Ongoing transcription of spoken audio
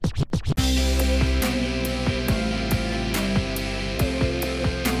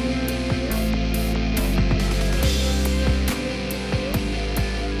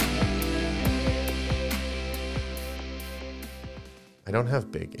don't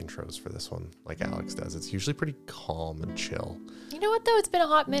have big intros for this one like Alex does. It's usually pretty calm and chill. You know what, though? It's been a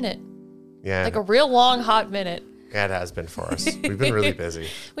hot minute. Yeah. Like a real long, hot minute. Yeah, it has been for us. We've been really busy.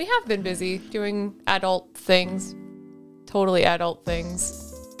 We have been busy doing adult things. Totally adult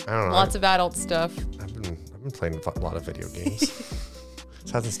things. I don't know. Lots of adult stuff. I've been playing a lot of video games.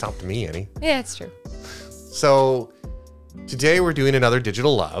 This hasn't stopped me any. Yeah, it's true. So today we're doing another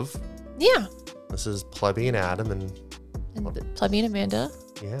Digital Love. Yeah. This is Plebby and Adam and Plebby and Amanda.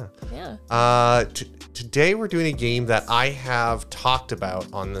 yeah. Yeah. Today we're doing a game that I have talked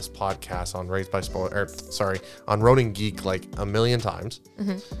about on this podcast on on Ronin Geek like a million times.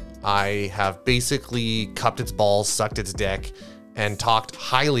 Mm-hmm. I have basically cupped its balls, sucked its dick, and talked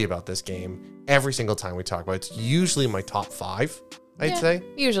highly about this game every single time we talk about it. It's usually my top 5, I'd say.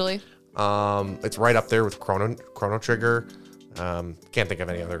 Usually. It's right up there with Chrono Trigger. Can't think of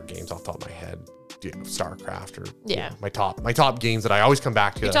any other games off the top of my head. StarCraft or my top games that I always come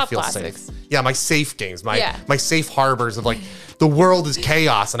back to. Your that I top feel classics. safe. Yeah, my safe games, my safe harbors of like the world is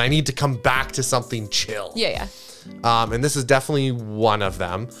chaos and I need to come back to something chill. Yeah. And this is definitely one of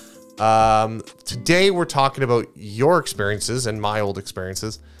them. Today we're talking about your experiences and my old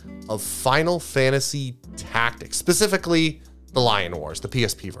experiences of Final Fantasy Tactics, specifically the Lion Wars, the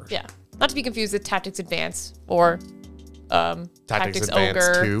PSP version. Yeah. Not to be confused with Tactics Advance or Tactics Advance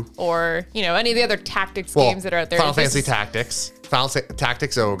Ogre 2. or, any of the other tactics games that are out there. Final Fantasy Tactics,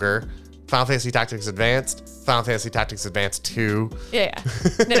 Tactics Ogre, Final Fantasy Tactics Advanced, Final Fantasy Tactics Advanced 2. Yeah.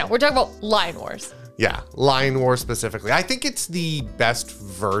 No, we're talking about Lion Wars. Yeah, Lion Wars specifically. I think it's the best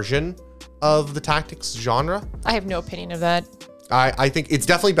version of the tactics genre. I have no opinion of that. I think it's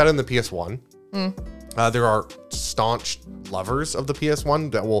definitely better than the PS1. There are staunch lovers of the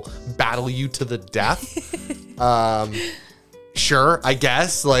PS1 that will battle you to the death. Sure, I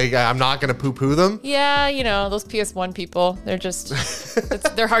guess. Like, I'm not going to poo-poo them. Yeah, those PS1 people, they're just,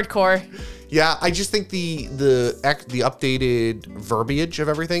 they're hardcore. Yeah, I just think the updated verbiage of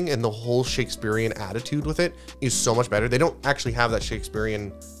everything and the whole Shakespearean attitude with it is so much better. They don't actually have that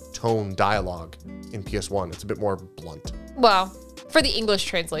Shakespearean tone dialogue in PS1. It's a bit more blunt. Well, for the English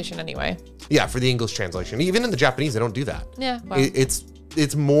translation anyway. Yeah, for the English translation. Even in the Japanese, they don't do that. Yeah, well.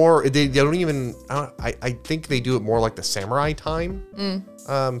 It's more, they don't even, I think they do it more like the samurai time.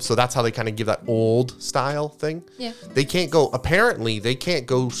 So that's how they kind of give that old style thing. Yeah. Apparently they can't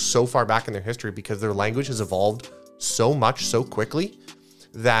go so far back in their history because their language has evolved so much so quickly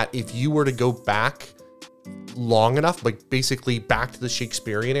that if you were to go back long enough, like basically back to the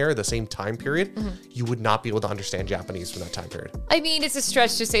Shakespearean era, the same time period, you would not be able to understand Japanese from that time period. I mean, it's a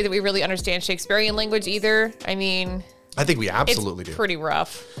stretch to say that we really understand Shakespearean language either. I mean, I think we absolutely do. It's pretty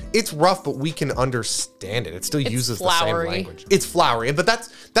rough. It's rough, but we can understand it. It still uses flowery. The same language. It's flowery, but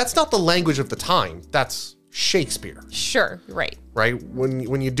that's not the language of the time. That's Shakespeare. Sure, right. Right?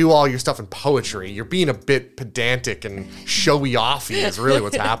 When you do all your stuff in poetry, you're being a bit pedantic and showy-offy is really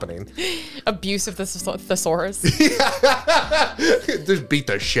what's happening. Abuse of the thesaurus. Just beat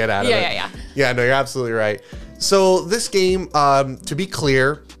the shit out of it. Yeah. Yeah, no, you're absolutely right. So this game, to be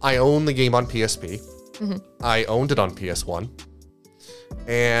clear, I own the game on PSP. I owned it on PS1.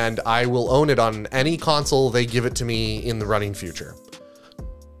 And I will own it on any console they give it to me in the running future.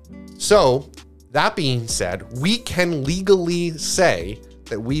 So, that being said, we can legally say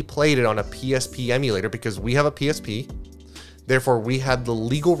that we played it on a PSP emulator because we have a PSP. Therefore, we had the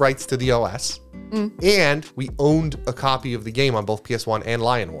legal rights to the OS. And we owned a copy of the game on both PS1 and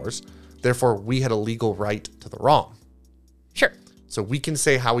Lion Wars. Therefore, we had a legal right to the ROM. Sure. So we can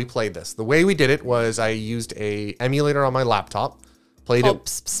say how we played this. The way we did it was I used a emulator on my laptop, played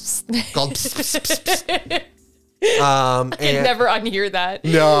it called I can never unhear that.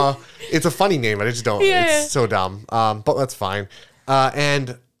 No, it's a funny name. I just don't. Yeah. It's so dumb. But that's fine.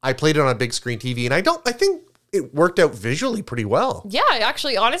 And I played it on a big screen TV, and I think it worked out visually pretty well. Yeah,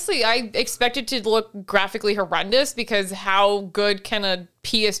 actually, honestly, I expected to look graphically horrendous because how good can a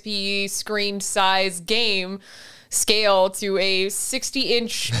PSP screen size game scale to a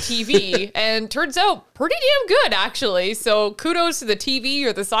 60-inch TV? And turns out pretty damn good, actually. So kudos to the TV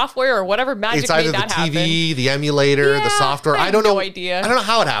or the software or whatever magic made that happen. It's either the TV, the emulator, the software. I don't know. No idea. I don't know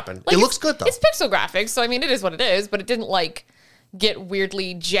how it happened. It looks good though. It's pixel graphics, so I mean, it is what it is. But it didn't get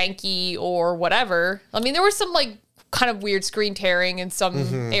weirdly janky or whatever. I mean, there were some kind of weird screen tearing in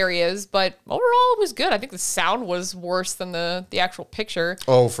some areas, but overall it was good. I think the sound was worse than the actual picture.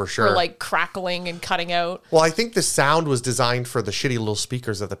 Oh, for sure. Or like crackling and cutting out. Well, I think the sound was designed for the shitty little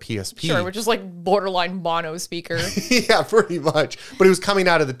speakers of the PSP. Sure, which is like borderline mono speaker. Yeah, pretty much. But it was coming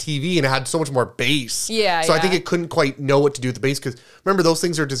out of the TV and it had so much more bass. Yeah, So I yeah. think it couldn't quite know what to do with the bass because remember, those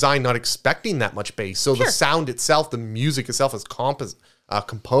things are designed not expecting that much bass. So the sound itself, the music itself is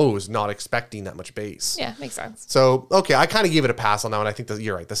composed not expecting that much bass. Yeah, makes sense. So, okay, I kind of gave it a pass on that one. I think that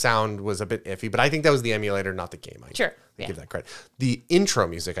you're right. The sound was a bit iffy, but I think that was the emulator, not the game. Sure. I give that credit. The intro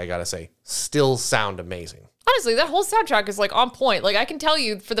music, I gotta say, still sound amazing. Honestly, that whole soundtrack is like on point. Like I can tell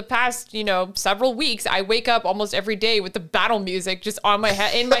you for the past, several weeks, I wake up almost every day with the battle music just on my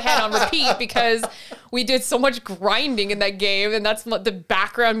head, in my head on repeat because we did so much grinding in that game and that's the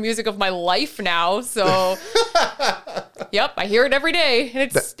background music of my life now. So yep, I hear it every day and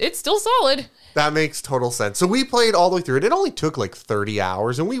it's still solid. That makes total sense. So we played all the way through it. It only took like 30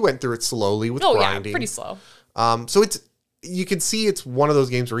 hours and we went through it slowly with grinding. Yeah, pretty slow. So you can see it's one of those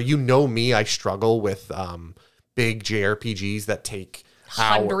games where me, I struggle with big JRPGs that take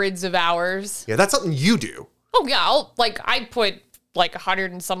hundreds of hours. Yeah, that's something you do. Oh yeah, I put like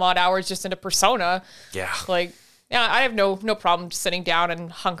 100 and some odd hours just into Persona. Yeah. Like yeah, I have no problem just sitting down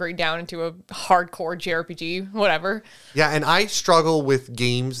and hunkering down into a hardcore JRPG, whatever. Yeah, and I struggle with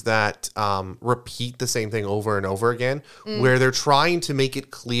games that repeat the same thing over and over again, where they're trying to make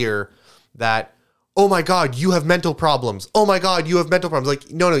it clear that, oh my God, you have mental problems. Oh my God, you have mental problems.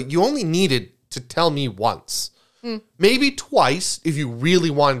 Like, no, you only needed to tell me once. Maybe twice if you really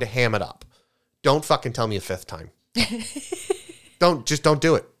wanted to ham it up. Don't fucking tell me a fifth time. Don't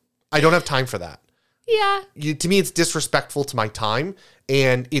do it. I don't have time for that. Yeah. To me, it's disrespectful to my time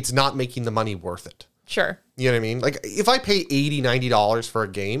and it's not making the money worth it. Sure. You know what I mean? Like if I pay $80, $90 for a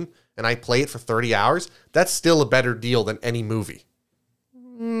game and I play it for 30 hours, that's still a better deal than any movie.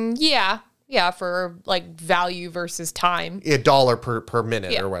 Yeah. Yeah, for like value versus time. $1 per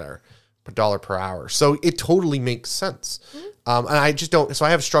minute or whatever. $1 per hour. So it totally makes sense. And I just don't, so I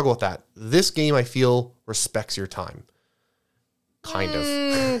have a struggle with that. This game, I feel, respects your time. Kind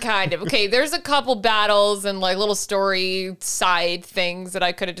of. Kind of. Okay, there's a couple battles and like little story side things that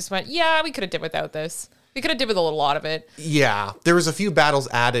I could have just went, yeah, we could have did without this. We could have did with a little lot of it. Yeah. There was a few battles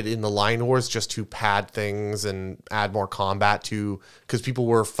added in the Line Wars just to pad things and add more combat because people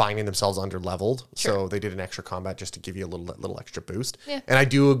were finding themselves under-leveled. Sure. So they did an extra combat just to give you a little extra boost. Yeah. And I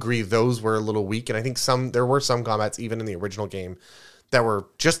do agree those were a little weak. And I think there were some combats even in the original game that were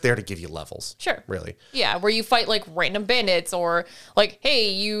just there to give you levels. Sure. Really. Yeah, where you fight like random bandits or like,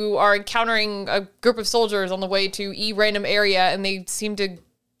 hey, you are encountering a group of soldiers on the way to random area and they seem to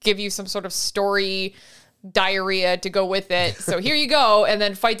give you some sort of story diarrhea to go with it. So here you go and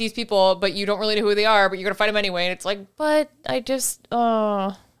then fight these people, but you don't really know who they are, but you're going to fight them anyway. And it's like, but I just,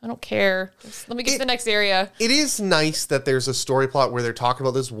 I don't care. Just let me get to the next area. It is nice that there's a story plot where they're talking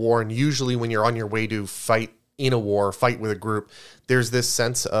about this war. And usually when you're on your way to fight in a war, fight with a group, there's this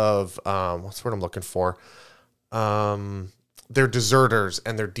sense of, what's the word I'm looking for? They're deserters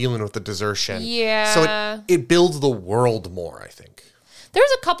and they're dealing with the desertion. Yeah. So it builds the world more, I think.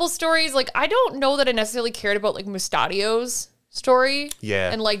 There's a couple stories, like, I don't know that I necessarily cared about, like, Mustadio's story.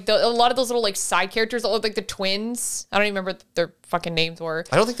 Yeah. And, like, a lot of those little, like, side characters that look like the twins. I don't even remember what their fucking names were.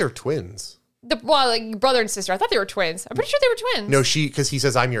 I don't think they're twins. Like, brother and sister. I thought they were twins. I'm pretty sure they were twins. No, because he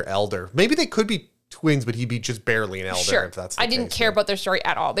says, I'm your elder. Maybe they could be twins, but he'd be just barely an elder. Sure. If that's the I didn't case, care about their story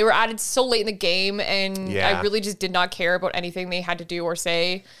at all. They were added so late in the game, and Yeah. I really just did not care about anything they had to do or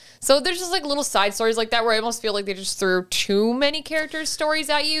say. So there's just like little side stories like that where I almost feel like they just threw too many characters' stories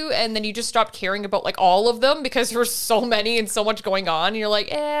at you, and then you just stopped caring about like all of them because there were so many and so much going on. And you're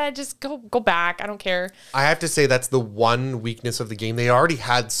like, just go back. I don't care. I have to say that's the one weakness of the game. They already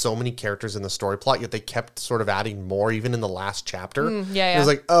had so many characters in the story plot, yet they kept sort of adding more, even in the last chapter. Yeah. It was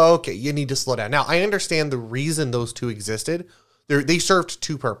like, oh, okay, you need to slow down. Now, I understand the reason those two existed. They served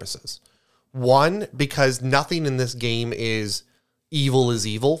two purposes. One, because nothing in this game is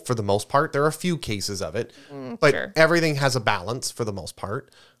evil for the most part. There are a few cases of it, but sure. Everything has a balance for the most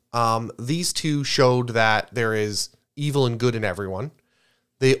part. These two showed that there is evil and good in everyone.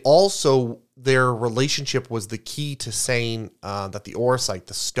 Their relationship was the key to saying that the Orosite,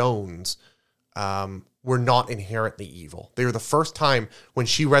 the stones, were not inherently evil. They were the first time when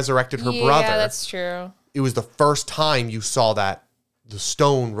she resurrected her brother. Yeah, that's true. It was the first time you saw that the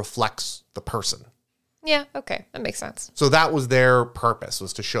stone reflects the person. Yeah, okay. That makes sense. So that was their purpose,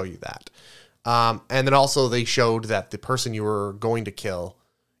 was to show you that. And then also they showed that the person you were going to kill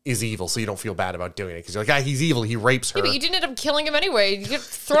is evil, so you don't feel bad about doing it because you're like, he's evil, he rapes her. Yeah, but you didn't end up killing him anyway. You get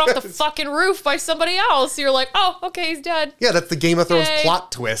thrown off the fucking roof by somebody else. You're like, oh, okay, he's dead. Yeah, that's the Game of Thrones Yay.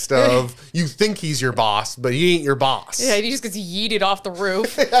 plot twist of you think he's your boss, but he ain't your boss. Yeah, he just gets yeeted off the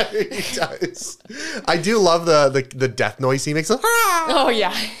roof. He does. I do love the death noise he makes. Oh,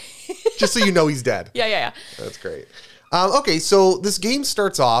 yeah. Just so you know he's dead. Yeah. That's great. Okay, so this game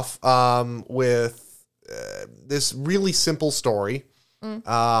starts off with this really simple story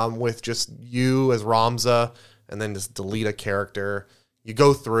with just you as Ramza and then this Delita character. You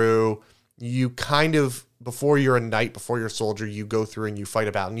go through, you kind of, before you're a knight, before you're a soldier, you go through and you fight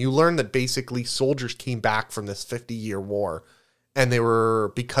a battle. And you learn that basically soldiers came back from this 50-year war and they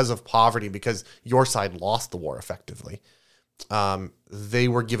were, because of poverty, because your side lost the war effectively, they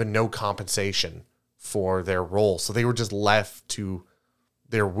were given no compensation for their role. So they were just left to,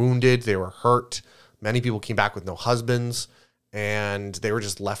 they're wounded, they were hurt. Many people came back with no husbands, and they were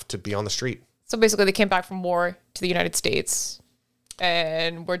just left to be on the street. So basically they came back from war to the United States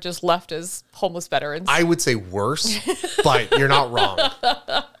and were just left as homeless veterans. I would say worse, but you're not wrong.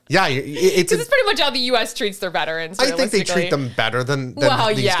 Yeah, it's pretty much how the U.S. treats their veterans. I think they treat them better than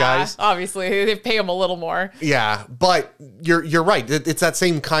these guys. Obviously, they pay them a little more. Yeah, but you're right. It's that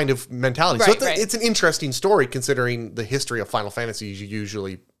same kind of mentality. Right, so it's an interesting story considering the history of Final Fantasy is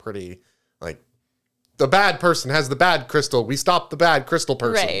usually pretty like the bad person has the bad crystal. We stop the bad crystal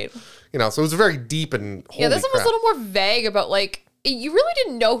person. Right. You know, so it was very deep and holy this one was crap. a little more vague about like you really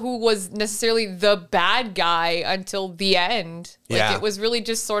didn't know who was necessarily the bad guy until the end. Like it was really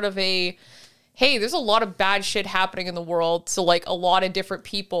just sort of a, hey, there's a lot of bad shit happening in the world. So like a lot of different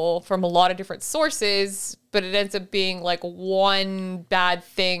people from a lot of different sources, but it ends up being like one bad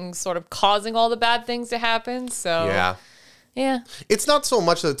thing sort of causing all the bad things to happen. So yeah. It's not so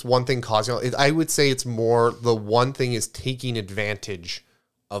much that it's one thing causing it. I would say it's more the one thing is taking advantage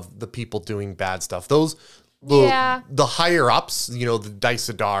of the people doing bad stuff. The higher ups, you know, the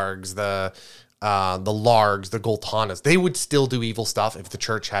Dysadargs, the Largs, the Goltanas, they would still do evil stuff if the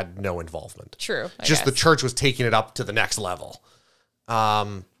church had no involvement. True. The church was taking it up to the next level.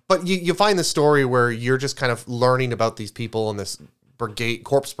 But you find the story where you're just kind of learning about these people in this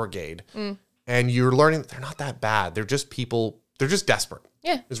corpse brigade. And you're learning that they're not that bad. They're just people. They're just desperate.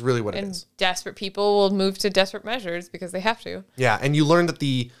 Yeah. Is really what it is. Desperate people will move to desperate measures because they have to. Yeah. And you learn that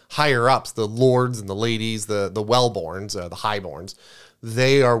the higher ups, the lords and the ladies, the wellborns, the highborns,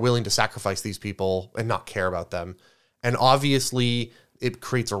 they are willing to sacrifice these people and not care about them. And obviously it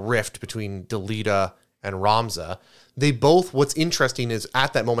creates a rift between Delita and Ramza. They both, what's interesting is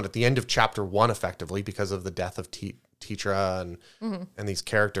at that moment, at the end of chapter 1, effectively, because of the death of Tetra and these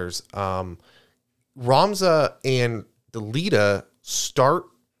characters, Ramza and Delita start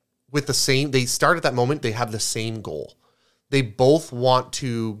with the same, they start at that moment, they have the same goal. They both want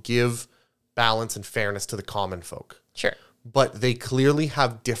to give balance and fairness to the common folk. Sure. But they clearly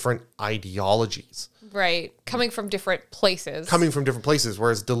have different ideologies. Right. Coming from different places.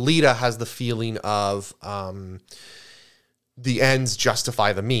 Whereas Delita has the feeling of the ends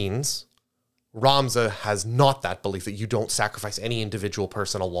justify the means. Ramza has not that belief that you don't sacrifice any individual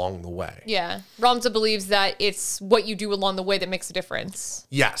person along the way. Yeah. Ramza believes that it's what you do along the way that makes a difference.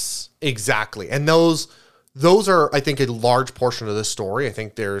 Yes, exactly. And those are, I think, a large portion of this story. I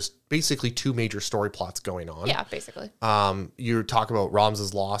think there's basically 2 major story plots going on. Yeah, basically. You talk about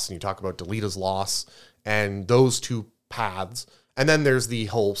Ramza's loss and you talk about Delita's loss and those 2 paths. And then there's the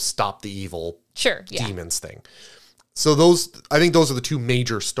whole stop the evil demons thing. So I think those are the 2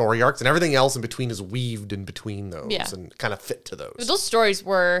 major story arcs, and everything else in between is weaved in between those and kind of fit to those. Those stories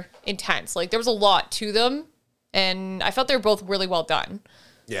were intense. Like there was a lot to them, and I felt they were both really well done.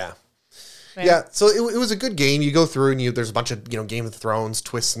 Yeah. Right. Yeah, so it was a good game. You go through and there's a bunch of, Game of Thrones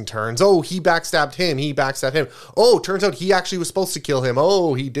twists and turns. Oh, he backstabbed him. Oh, turns out he actually was supposed to kill him.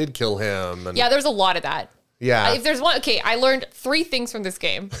 Oh, he did kill him. And there's a lot of that. Yeah. If there's one, I learned 3 things from this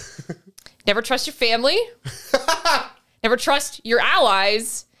game. Never trust your family, never trust your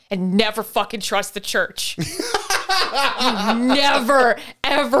allies, and never fucking trust the church. You never,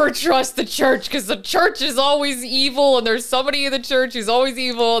 ever trust the church because the church is always evil and there's somebody in the church who's always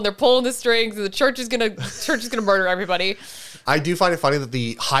evil and they're pulling the strings and the church is gonna murder everybody. I do find it funny that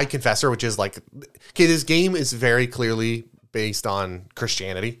the High Confessor, which is like, this game is very clearly based on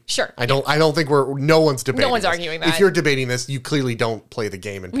Christianity. Sure. I don't think no one's debating. No one's arguing that. If you're debating this, you clearly don't play the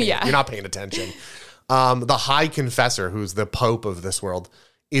game and you're not paying attention. The High Confessor, who's the Pope of this world,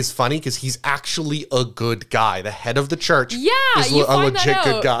 is funny because he's actually a good guy. The head of the church Yeah, is you a find legit that out.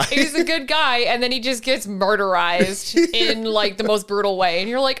 good guy. He's a good guy, and then he just gets murderized in like the most brutal way. And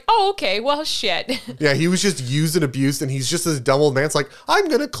you're like, oh, okay, well, shit. Yeah, he was just used and abused, and he's just this dumb old man. It's like, I'm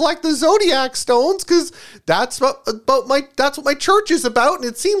gonna collect the Zodiac stones because that's what my church is about, and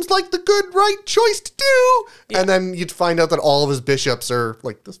it seems like the good right choice to do. Yeah. And then you'd find out that all of his bishops are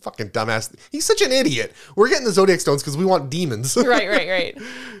like this fucking dumbass. He's such an idiot. We're getting the Zodiac stones because we want demons. Right.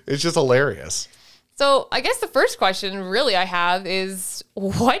 It's just hilarious. So I guess the first question really I have is,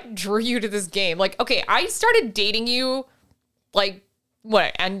 what drew you to this game? Like, okay, I started dating you like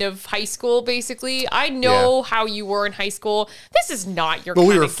end of high school, basically. I know how you were in high school. This is not your kind of game.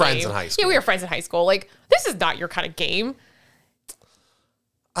 But we were friends in high school. Yeah, we were friends in high school. Like, this is not your kind of game.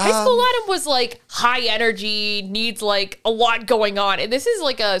 High school Adam was like high energy, needs like a lot going on. And this is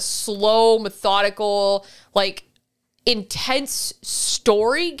like a slow, methodical, like intense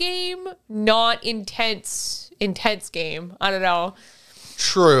story game, not intense game. I don't know.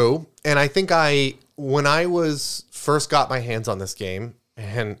 True. And I think when I was first got my hands on this game,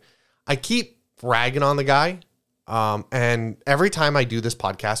 and I keep ragging on the guy, and every time I do this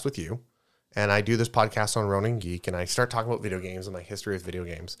podcast with you, and I do this podcast on Ronin Geek, and I start talking about video games and my history with video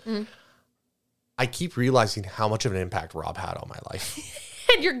games, I keep realizing how much of an impact Rob had on my life.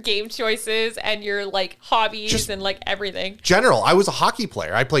 And your game choices and your like hobbies and like everything. General, I was a hockey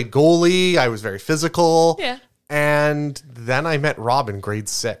player. I played goalie. I was very physical. Yeah. And then I met Rob in grade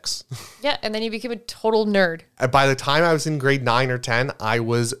 6. Yeah, and then you became a total nerd. By the time I was in grade 9 or 10, I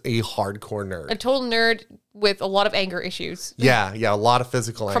was a hardcore nerd. A total nerd with a lot of anger issues. Yeah, a lot of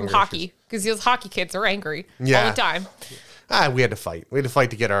physical anger from hockey, because those hockey kids are angry all the time. We had to fight. We had to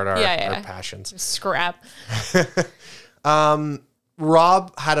fight to get our passions. Scrap.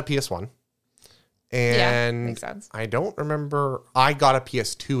 Rob had a PS1. And makes sense. I don't remember. I got a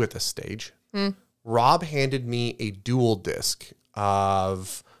PS2 at this stage. Rob handed me a dual disc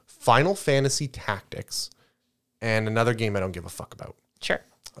of Final Fantasy Tactics and another game I don't give a fuck about. Sure.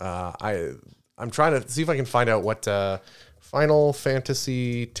 I'm trying to see if I can find out what Final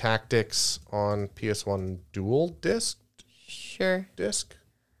Fantasy Tactics on PS1 dual disc. Sure. Disc.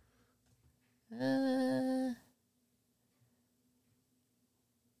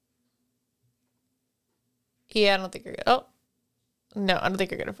 Yeah, I don't think you're good. Oh, no, I don't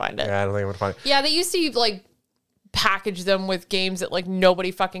think you're gonna find it. Yeah, I don't think I'm gonna find it. Yeah, they used to like package them with games that like nobody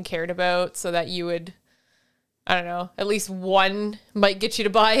fucking cared about, so that you would, I don't know, at least one might get you to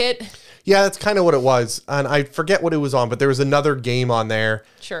buy it. Yeah, that's kind of what it was, and I forget what it was on, but there was another game on there.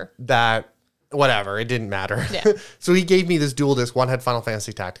 Sure. That whatever, it didn't matter. Yeah. So he gave me this dual disc. One had Final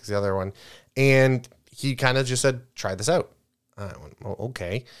Fantasy Tactics, the other one, and he kind of just said, "Try this out." I went, "Oh,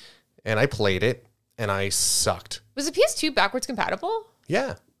 okay," and I played it. And I sucked. Was the PS2 backwards compatible?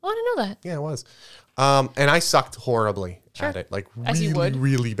 Yeah. Oh, I didn't know that. Yeah, it was. And I sucked horribly at it. Like As you would.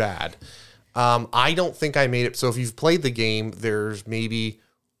 really bad. I don't think I made it. So if you've played the game, there's maybe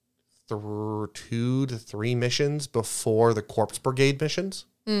 2 to 3 missions before the Corpse Brigade missions.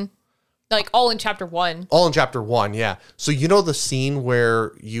 Like all in chapter 1. All in chapter 1, yeah. So you know the scene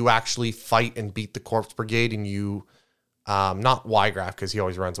where you actually fight and beat the Corpse Brigade and you... not Wygraph because he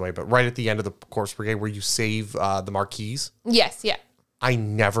always runs away, but right at the end of the Corpse Brigade where you save the Marquise. Yes, yeah. I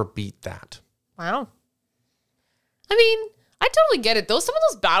never beat that. Wow. I mean, I totally get it. Some of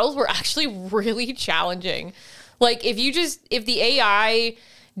those battles were actually really challenging. Like if the AI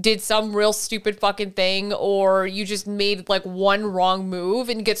did some real stupid fucking thing, or you just made like one wrong move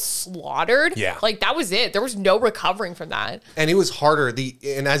and get slaughtered. Yeah. Like that was it. There was no recovering from that. And it was harder.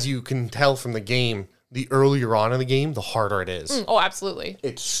 And as you can tell from the game, the earlier on in the game, the harder it is. Oh, absolutely.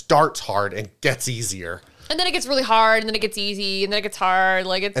 It starts hard and gets easier. And then it gets really hard, and then it gets easy, and then it gets hard.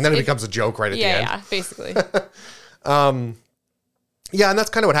 Like and then it becomes a joke right at the end. Yeah, basically. Yeah, and that's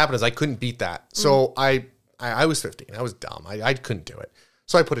kind of what happened is I couldn't beat that. So I was 15. I was dumb. I couldn't do it.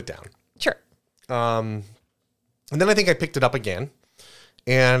 So I put it down. Sure. And then I think I picked it up again.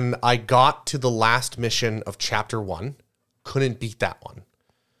 And I got to the last mission of chapter 1. Couldn't beat that one.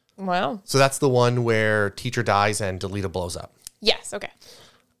 Wow. So that's the one where teacher dies and Delita blows up. Yes, okay.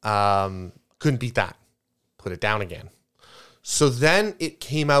 Couldn't beat that. Put it down again. So then it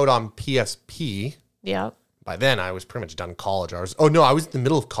came out on PSP. Yeah. By then I was pretty much done college. I was in the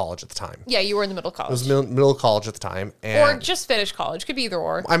middle of college at the time. Yeah, you were in the middle of college. I was middle of college at the time. Or just finished college. Could be either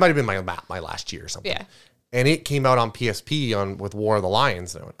or. I might have been my last year or something. Yeah. And it came out on PSP with War of the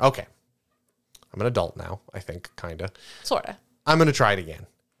Lions. And I went, okay, I'm an adult now, I think, kind of. Sort of. I'm going to try it again.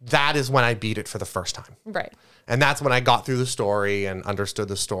 That is when I beat it for the first time. Right. And that's when I got through the story and understood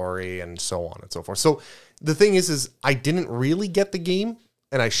the story and so on and so forth. So the thing is I didn't really get the game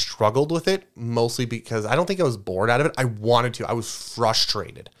and I struggled with it mostly because I don't think I was bored out of it. I wanted to. I was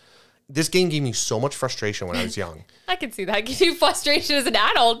frustrated. This game gave me so much frustration when I was young. I can see that. It gives you frustration as an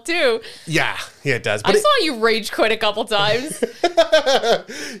adult, too. Yeah, it does. But I saw you rage quit a couple times.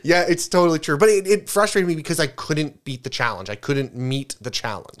 Yeah, it's totally true. But it frustrated me because I couldn't beat the challenge. I couldn't meet the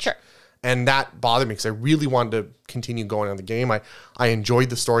challenge. Sure. And that bothered me because I really wanted to continue going on the game. I enjoyed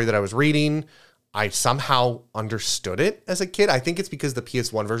the story that I was reading. I somehow understood it as a kid. I think it's because the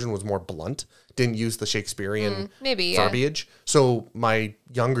PS1 version was more blunt, didn't use the Shakespearean verbiage. So my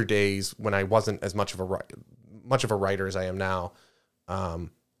younger days, when I wasn't as much of a writer as I am now, I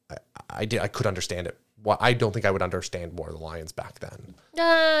could understand it. I don't think I would understand War of the Lions back then.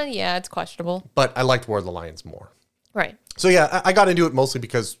 Yeah, it's questionable. But I liked War of the Lions more. Right. So yeah, I got into it mostly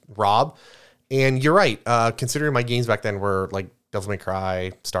because Rob. And you're right. Considering my games back then were like Devil May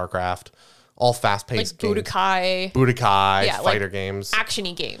Cry, StarCraft, all fast-paced games. Budokai, fighter games.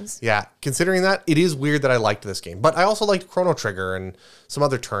 Action-y games. Yeah. Considering that, it is weird that I liked this game. But I also liked Chrono Trigger and some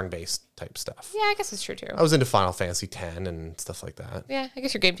other turn-based type stuff. Yeah, I guess it's true, too. I was into Final Fantasy X and stuff like that. Yeah, I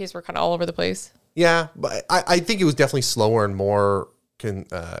guess your game tastes were kind of all over the place. Yeah, but I think it was definitely slower and more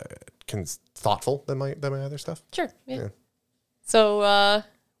thoughtful than my other stuff. Sure, yeah. So,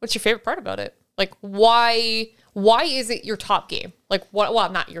 what's your favorite part about it? Like, why is it your top game? Like, what?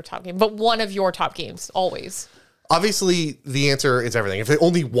 Well, not your top game, but one of your top games, always. Obviously, the answer is everything. If it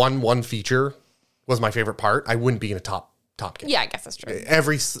only one feature was my favorite part, I wouldn't be in a top game. Yeah, I guess that's true.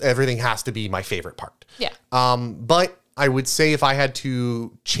 Everything has to be my favorite part. Yeah. But I would say if I had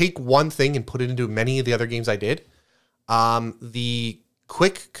to take one thing and put it into many of the other games I did, the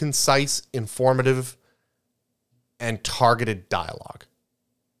quick, concise, informative, and targeted dialogue.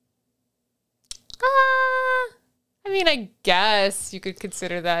 I mean, I guess you could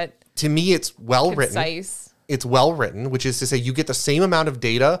consider that. To me, it's well written. Concise. It's well written, which is to say you get the same amount of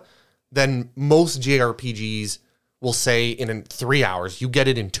data than most JRPGs will say in 3 hours. You get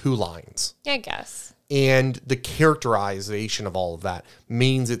it in 2 lines. Yeah, I guess. And the characterization of all of that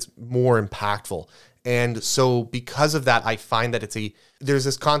means it's more impactful. And so because of that, I find that there's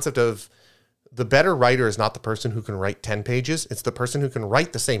this concept of the better writer is not the person who can write 10 pages. It's the person who can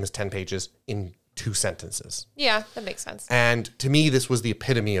write the same as 10 pages in 2 sentences. Yeah, that makes sense. And to me, this was the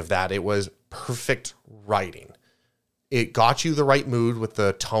epitome of that. It was perfect writing. It got you the right mood with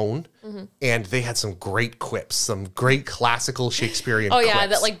the tone, and they had some great quips, some great classical Shakespearean quips. Yeah,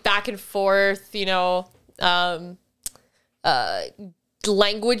 that like back and forth,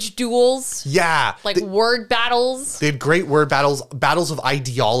 language duels. Yeah. Like word battles. They had great word battles of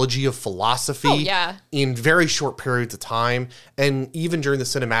ideology, of philosophy. Oh, yeah. In very short periods of time. And even during the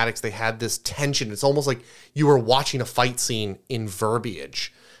cinematics, they had this tension. It's almost like you were watching a fight scene in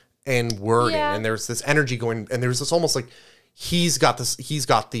verbiage and wording. Yeah. And there's this energy going, and there's this almost like he's got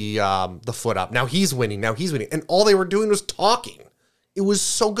the foot up. Now he's winning. And all they were doing was talking. It was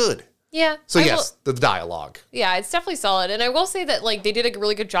so good. Yeah. So yes, the dialogue. Yeah, it's definitely solid. And I will say that like they did a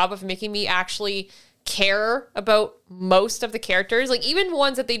really good job of making me actually care about most of the characters. Like even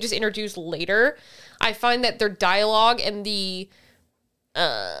ones that they just introduced later, I find that their dialogue and the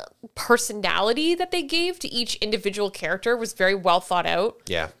personality that they gave to each individual character was very well thought out.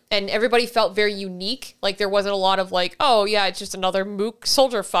 Yeah. And everybody felt very unique. Like there wasn't a lot of like, oh yeah, it's just another mook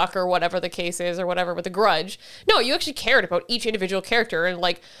soldier fuck or whatever the case is or whatever with a grudge. No, you actually cared about each individual character and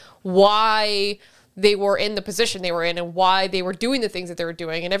like why they were in the position they were in and why they were doing the things that they were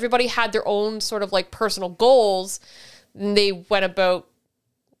doing. And everybody had their own sort of like personal goals. And they went about,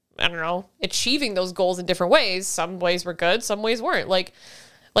 I don't know, achieving those goals in different ways. Some ways were good, some ways weren't. Like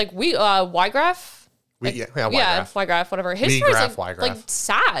Ygraf. Ygraf, whatever. His story's like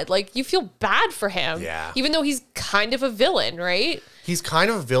sad. Like you feel bad for him. Yeah. Even though he's kind of a villain, right? He's kind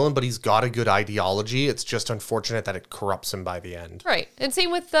of a villain, but he's got a good ideology. It's just unfortunate that it corrupts him by the end. Right. And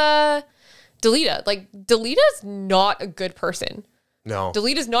same with Delita. Like Delita's not a good person. No.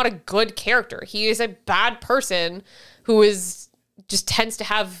 Delita's not a good character. He is a bad person who just tends to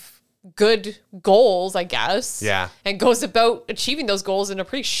have good goals, I guess. Yeah. And goes about achieving those goals in a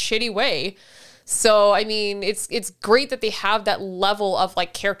pretty shitty way. So, I mean, it's great that they have that level of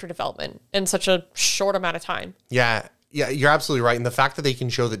like character development in such a short amount of time. Yeah. Yeah, you're absolutely right. And the fact that they can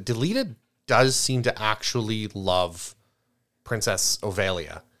show that Delita does seem to actually love Princess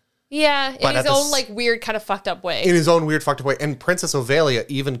Ovelia. Yeah, in his own like weird kind of fucked up way. In his own weird fucked up way. And Princess Ovelia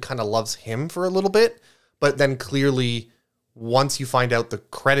even kind of loves him for a little bit. But then clearly, once you find out the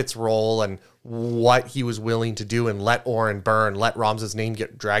credits roll and what he was willing to do and let Orin burn, let Ramza's name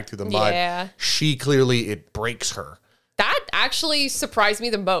get dragged through the mud, she clearly, it breaks her. That actually surprised me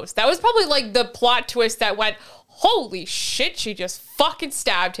the most. That was probably like the plot twist that went, holy shit, she just fucking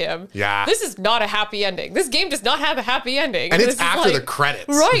stabbed him. Yeah. This is not a happy ending. This game does not have a happy ending. And it's this is after like, the credits.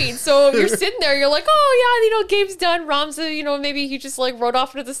 Right. So you're sitting there, you're like, oh, yeah, game's done. Ramza, maybe he just like rode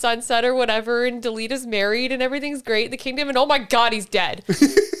off into the sunset or whatever, and Delita's married and everything's great in the kingdom, and oh my God, he's dead.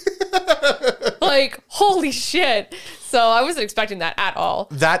 Like, holy shit. So I wasn't expecting that at all.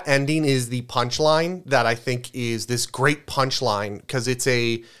 That ending is the punchline that I think is this great punchline, because it's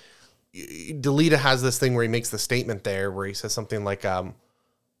Delita has this thing where he makes the statement there where he says something like,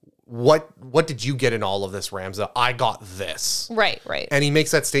 what did you get in all of this, Ramza? I got this. Right. And he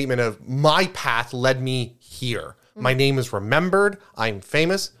makes that statement of, my path led me here. My name is remembered. I'm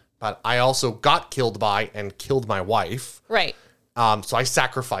famous, but I also got killed by and killed my wife. Right. So I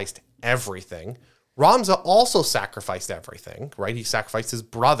sacrificed everything. Ramza also sacrificed everything, right? He sacrificed his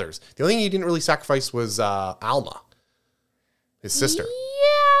brothers. The only thing he didn't really sacrifice was Alma, his sister.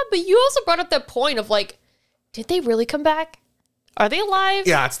 Yeah, but you also brought up that point of like, did they really come back? Are they alive?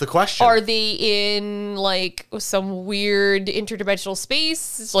 Yeah, that's the question. Are they in like some weird interdimensional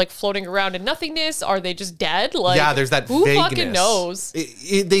space, like floating around in nothingness? Are they just dead? Like, yeah, there's that who vagueness. fucking knows?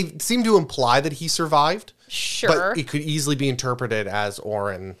 They seem to imply that he survived. Sure. But it could easily be interpreted as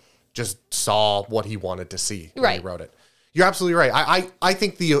Oren just saw what he wanted to see when Right. he wrote it. You're absolutely right. I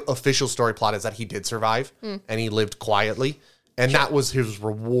think the official story plot is that he did survive and he lived quietly. And that was his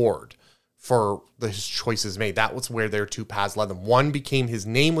reward for his choices made. That was where their two paths led them. One became, his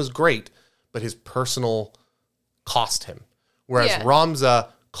name was great, but his personal cost him. Whereas Ramza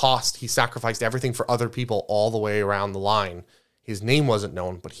he sacrificed everything for other people all the way around the line. His name wasn't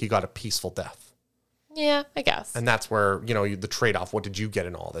known, but he got a peaceful death. Yeah, I guess. And that's where, the trade-off, what did you get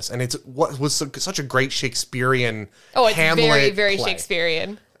in all this? And it's what was such a great Shakespearean It's Hamlet very, very play.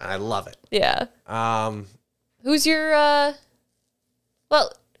 Shakespearean. And I love it. Yeah. Who's your,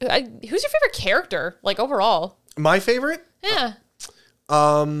 who's your favorite character, like, overall? My favorite? Yeah.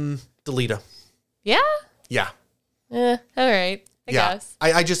 Delita. Yeah? Yeah. All right. I guess.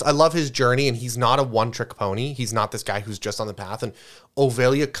 I love his journey, and he's not a one-trick pony. He's not this guy who's just on the path. And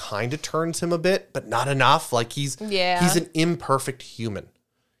Ovelia kind of turns him a bit, but not enough. Like he's an imperfect human.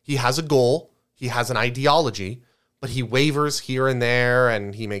 He has a goal. He has an ideology, but he wavers here and there,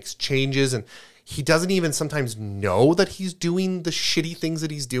 and he makes changes, and he doesn't even sometimes know that he's doing the shitty things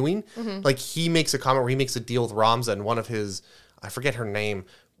that he's doing. Mm-hmm. Like he makes a comment where he makes a deal with Ramza, and one of his, I forget her name,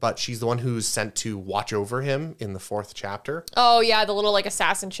 but she's the one who's sent to watch over him in the 4th chapter. Oh, yeah, the little, like,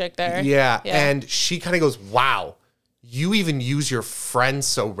 assassin chick there. Yeah. And she kind of goes, wow, you even use your friends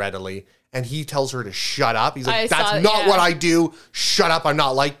so readily. And he tells her to shut up. He's like, that's not what I do. Shut up, I'm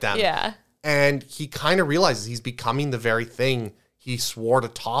not like them. Yeah. And he kind of realizes he's becoming the very thing he swore to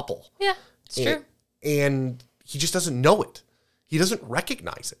topple. Yeah, it's true. And he just doesn't know it. He doesn't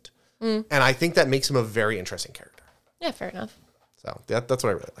recognize it. And I think that makes him a very interesting character. Yeah, fair enough. So that's what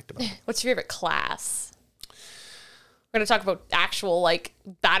I really liked about it. What's your favorite class? We're going to talk about actual, like,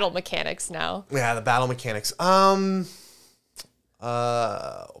 battle mechanics now. Yeah, the battle mechanics. Oh,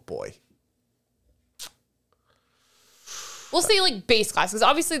 boy. We'll say, like, base class, because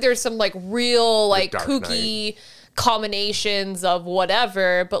obviously there's some, like, real, like, Dark kooky combinations of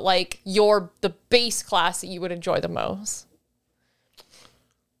whatever, but, like, the base class that you would enjoy the most.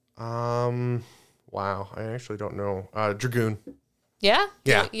 Wow, I actually don't know. Dragoon. Yeah?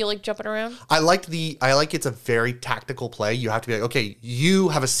 Yeah. You like jumping around? I like it's a very tactical play. You have to be like, okay, you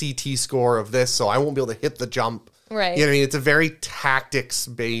have a CT score of this, so I won't be able to hit the jump. Right. You know what I mean? It's a very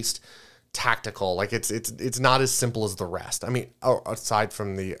tactics-based tactical. Like it's not as simple as the rest. I mean, aside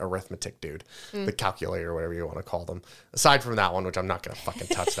from the arithmetic dude, the calculator, whatever you want to call them. Aside from that one, which I'm not going to fucking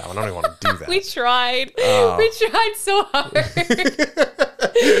touch that one. I don't even want to do that. We tried. We tried so hard.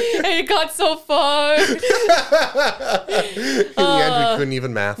 And it got so far. In the end, we couldn't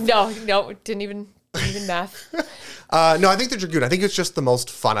even math. No, didn't even math. No, I think the Dragoon. I think it's just the most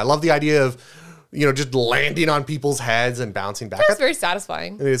fun. I love the idea of, just landing on people's heads and bouncing back. That's very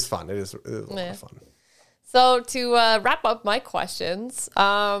satisfying. It is fun. It is a lot of fun. So to wrap up my questions,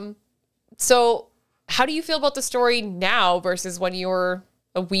 so how do you feel about the story now versus when you were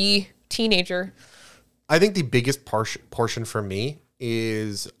a wee teenager? I think the biggest portion for me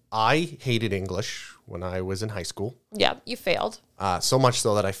is I hated English when I was in high school. Yeah, you failed. So much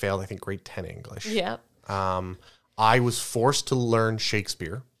so that I failed, I think, grade 10 English. Yeah. I was forced to learn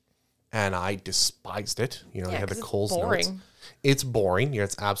Shakespeare, and I despised it. I had the Coles notes. It's boring. Yeah,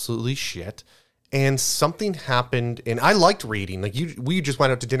 it's absolutely shit. And something happened, and I liked reading. Like we just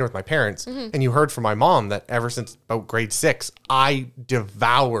went out to dinner with my parents, and you heard from my mom that ever since about grade 6, I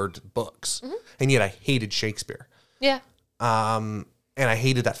devoured books, and yet I hated Shakespeare. Yeah. And I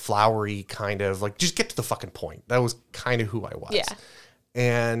hated that flowery kind of like, just get to the fucking point. That was kind of who I was. Yeah.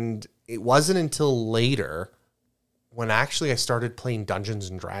 And it wasn't until later when actually I started playing Dungeons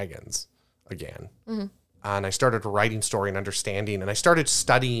and Dragons again. And I started writing story and understanding, and I started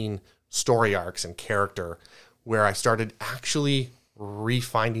studying story arcs and character, where I started actually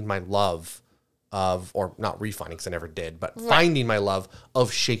refinding my love of, or not refining because I never did, but finding my love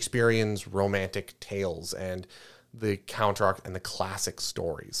of Shakespearean's romantic tales and the counter arc and the classic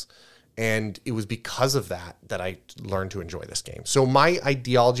stories. And it was because of that that I learned to enjoy this game. So my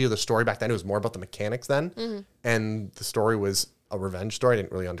ideology of the story back then, it was more about the mechanics then. And the story was a revenge story. I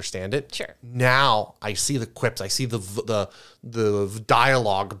didn't really understand it. Sure. Now I see the quips. I see the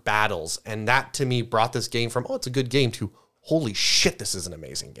dialogue battles. And that to me brought this game from, oh, it's a good game, to holy shit, this is an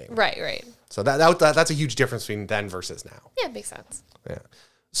amazing game. Right. So that's a huge difference between then versus now. Yeah, it makes sense. Yeah.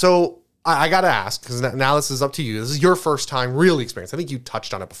 So I got to ask, because now this is up to you. This is your first time really experience. I think you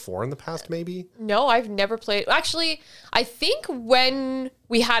touched on it before in the past, maybe? No, I've never played. Actually, I think when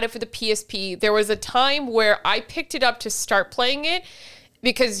we had it for the PSP, there was a time where I picked it up to start playing it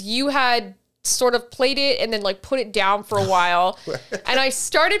because you had sort of played it and then like put it down for a while. And I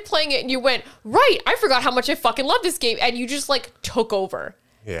started playing it and you went, right, I forgot how much I fucking love this game. And you just like took over.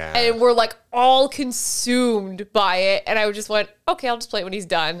 Yeah. And we're like all consumed by it. And I just went, okay, I'll just play it when he's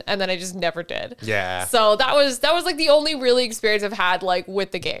done. And then I just never did. Yeah. So that was like the only really experience I've had like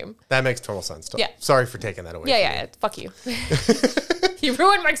with the game. That makes total sense. Yeah. Sorry for taking that away. Yeah. Fuck you. You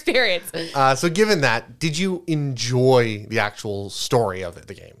ruined my experience. So given that, did you enjoy the actual story of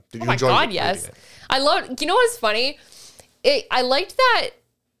the game? Did you Oh my enjoy God, yes. I loved, you know what's funny? I liked that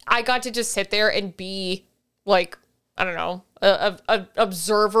I got to just sit there and be like, I don't know, a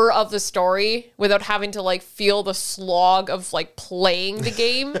observer of the story without having to like feel the slog of like playing the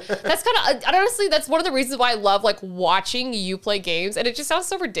game. That's kind of, honestly, that's one of the reasons why I love like watching you play games. And it just sounds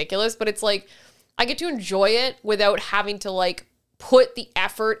so ridiculous, but it's like, I get to enjoy it without having to like put the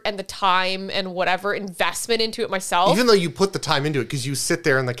effort and the time and whatever investment into it myself. Even though you put the time into it, because you sit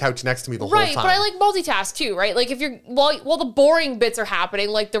there on the couch next to me the whole time. Right, but I like multitask too, right? Like if you're, while the boring bits are happening,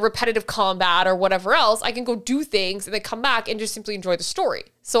 like the repetitive combat or whatever else, I can go do things and then come back and just simply enjoy the story.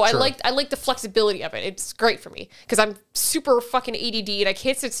 So Sure. I like the flexibility of it. It's great for me because I'm super fucking ADD and I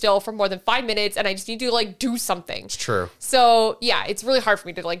can't sit still for more than 5 minutes and I just need to like do something. It's true. So yeah, it's really hard for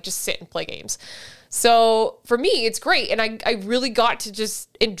me to like just sit and play games. So for me, it's great. And I really got to just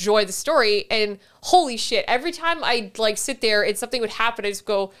enjoy the story. And holy shit, every time I like sit there and something would happen, I just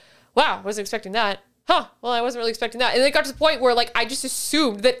go, wow, I wasn't expecting that. Huh, well, I wasn't really expecting that. And then it got to the point where like I just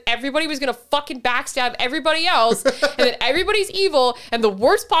assumed that everybody was going to fucking backstab everybody else and that everybody's evil and the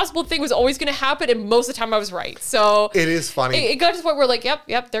worst possible thing was always going to happen. And most of the time I was right. So It is funny. it got to the point where like, yep,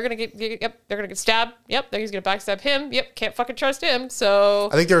 they're going to get stabbed. Yep, he's going to backstab him. Yep, can't fucking trust him. So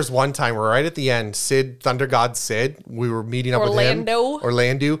I think there was one time where right at the end, Thunder God Sid, we were meeting up with him.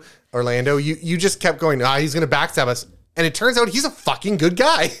 Orlando. You just kept going, he's going to backstab us. And it turns out he's a fucking good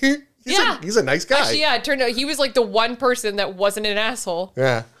guy. He's a nice guy. Actually, yeah, it turned out he was like the one person that wasn't an asshole.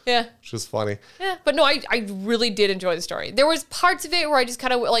 Yeah. Yeah. Which was funny. Yeah. But no, I really did enjoy the story. There was parts of it where I just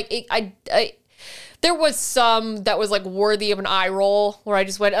kind of like, there was some that was like worthy of an eye roll where I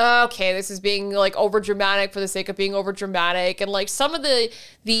just went, oh, okay, this is being like over dramatic for the sake of being over dramatic. And like some of the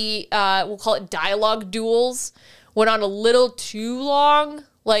we'll call it dialogue duels went on a little too long.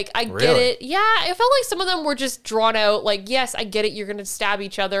 Like, I get it. Yeah, I felt like some of them were just drawn out. Like, yes, I get it. You're going to stab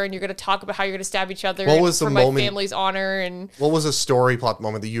each other and you're going to talk about how you're going to stab each other for my family's honor. And what was a story plot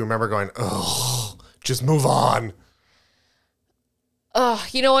moment that you remember going, oh, just move on?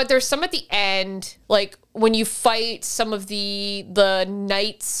 You know what? There's some at the end, like when you fight some of the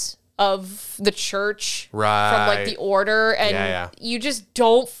knights of the church from like the order, and you just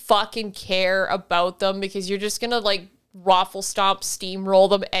don't fucking care about them because you're just going to like raffle stomp steamroll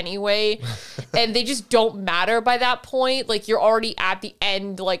them anyway and they just don't matter by that point. Like you're already at the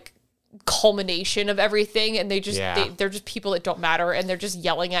end like culmination of everything and they're just people that don't matter and they're just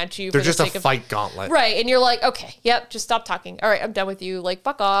yelling at you. They're just a fight gauntlet. Right. And you're like, okay, yep, just stop talking. All right, I'm done with you. Like,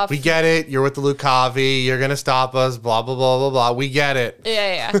 fuck off. We get it. You're with the Lucavi. You're going to stop us. Blah, blah, blah, blah, blah. We get it.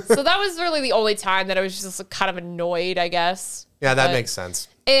 Yeah. So that was really the only time that I was just kind of annoyed, I guess. Yeah, that makes sense.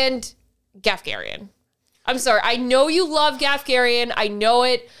 And Gafgarian. I'm sorry. I know you love Gafgarian. I know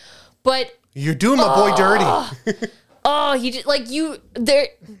it, but you're doing my boy dirty. He just like you there.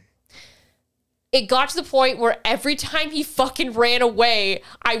 It got to the point where every time he fucking ran away,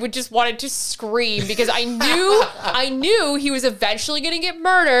 I would just wanted to scream because I knew he was eventually going to get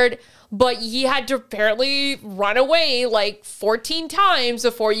murdered, but he had to apparently run away like 14 times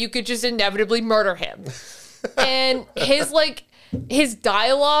before you could just inevitably murder him. And his like his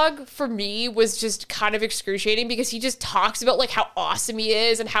dialogue for me was just kind of excruciating because he just talks about like how awesome he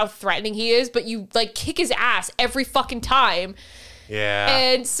is and how threatening he is, but you like kick his ass every fucking time. Yeah.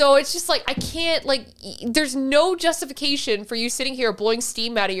 And so it's just like, I can't, like, there's no justification for you sitting here blowing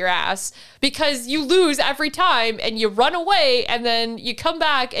steam out of your ass because you lose every time and you run away and then you come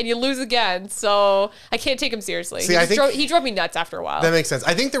back and you lose again. So I can't take him seriously. See, He drove me nuts after a while. That makes sense.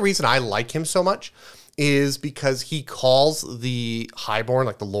 I think the reason I like him so much is because he calls the Highborn,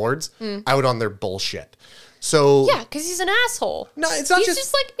 like the Lords, out on their bullshit. So yeah, because he's an asshole. No, it's not he's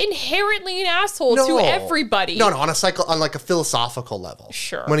just like inherently an asshole to everybody. No, on like a philosophical level.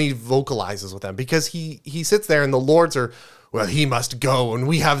 Sure. When he vocalizes with them, because he sits there and the Lords are, well, he must go, and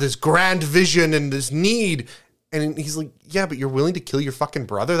we have this grand vision and this need, and he's like, yeah, but you're willing to kill your fucking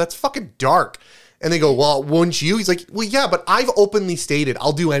brother? That's fucking dark. And they go, well, wouldn't you? He's like, well, yeah, but I've openly stated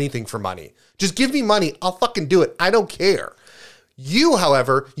I'll do anything for money. Just give me money, I'll fucking do it. I don't care. You,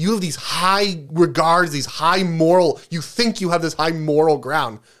 however, you have these high regards, these high moral, you think you have this high moral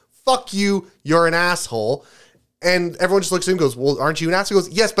ground. Fuck you, you're an asshole. And everyone just looks at him and goes, well, aren't you an asshole? He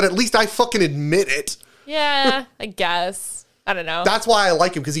goes, yes, but at least I fucking admit it. Yeah, I guess. I don't know. That's why I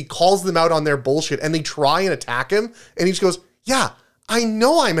like him, because he calls them out on their bullshit and they try and attack him. And he just goes, yeah, I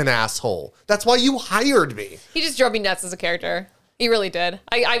know I'm an asshole. That's why you hired me. He just drove me nuts as a character. He really did.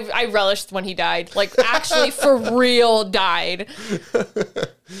 I relished when he died. Like, actually, for real died.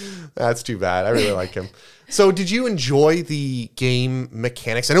 That's too bad. I really like him. So did you enjoy the game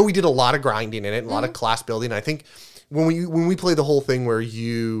mechanics? I know we did a lot of grinding in it, a lot of class building. I think when we play the whole thing where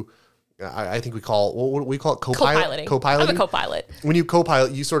you... I think we call what do we call it? Co-piloting. Co-piloting. I'm a co-pilot. When you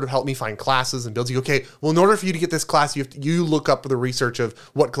co-pilot, you sort of help me find classes and builds. You go, okay, well, in order for you to get this class, you look up the research of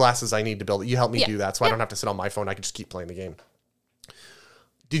what classes I need to build. You help me do that, so I don't have to sit on my phone. I can just keep playing the game.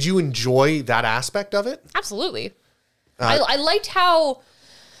 Did you enjoy that aspect of it? Absolutely. I liked how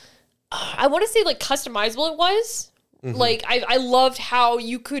I want to say like customizable it was. Mm-hmm. Like I loved how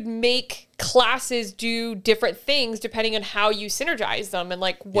you could make classes do different things depending on how you synergize them and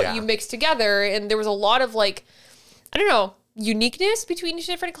like what you mix together. And there was a lot of like, I don't know, uniqueness between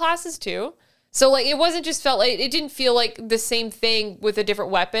different classes too. So like it wasn't just felt like, it didn't feel like the same thing with a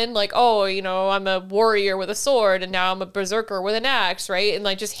different weapon. Like, oh, you know, I'm a warrior with a sword and now I'm a berserker with an axe, right? And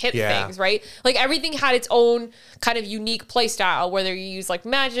like just hit things, right? Like everything had its own kind of unique play style, whether you use like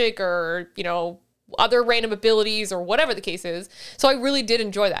magic or, you know, other random abilities or whatever the case is. So I really did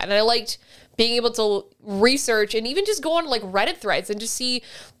enjoy that. And I liked being able to research and even just go on like Reddit threads and just see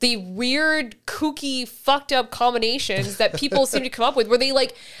the weird, kooky, fucked up combinations that people seem to come up with where they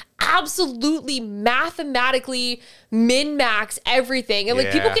like absolutely mathematically min-max everything. And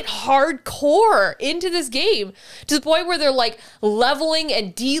like people get hardcore into this game to the point where they're like leveling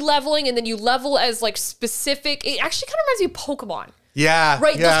and de-leveling and then you level as like specific. It actually kind of reminds me of Pokemon. Yeah.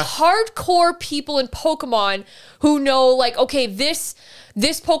 Right. Yeah. There's hardcore people in Pokemon who know like, okay, this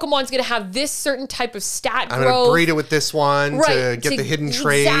Pokemon's going to have this certain type of stat growth. I'm going to breed it with this one to get the hidden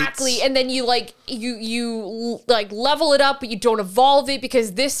traits. Exactly. And then you like, you like level it up, but you don't evolve it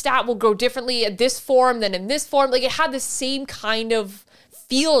because this stat will grow differently at this form than in this form. Like it had the same kind of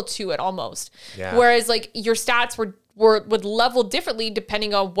feel to it almost. Yeah. Whereas like your stats would level differently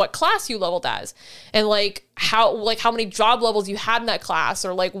depending on what class you leveled as and like how many job levels you had in that class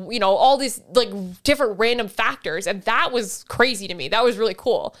or like, you know, all these like different random factors. And that was crazy to me. That was really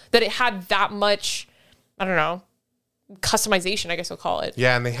cool that it had that much, I don't know, customization, I guess we'll call it.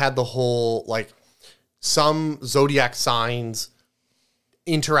 Yeah. And they had the whole, like some zodiac signs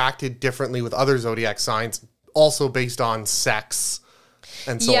interacted differently with other zodiac signs, also based on sex.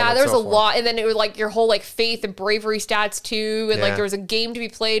 And so there's a lot. And then it was like your whole like faith and bravery stats too. And like there was a game to be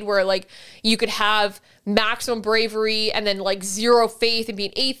played where like you could have maximum bravery and then like zero faith and be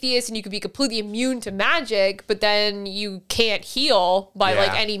an atheist and you could be completely immune to magic, but then you can't heal by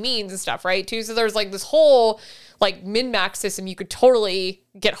like any means and stuff, right? Too. So there's like this whole like min-max system you could totally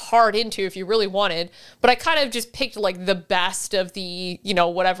get hard into if you really wanted. But I kind of just picked like the best of the, you know,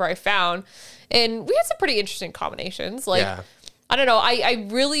 whatever I found. And we had some pretty interesting combinations. Like I don't know. I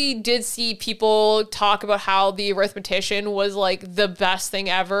really did see people talk about how the arithmetician was like the best thing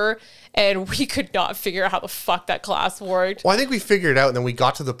ever. And we could not figure out how the fuck that class worked. Well, I think we figured it out. And then we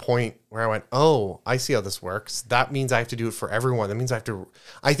got to the point where I went, oh, I see how this works. That means I have to do it for everyone. That means I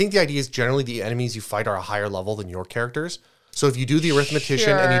think the idea is generally the enemies you fight are a higher level than your characters. So if you do the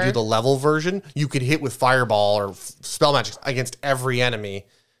arithmetician and you do the level version, you could hit with fireball or spell magic against every enemy,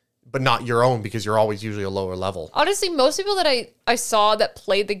 but not your own because you're always usually a lower level. Honestly, most people that I saw that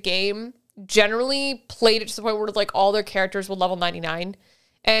played the game generally played it to the point where like all their characters would level 99.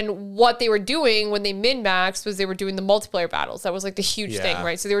 And what they were doing when they min-maxed was they were doing the multiplayer battles. That was like the huge thing,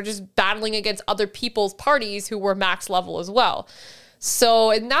 right? So they were just battling against other people's parties who were max level as well.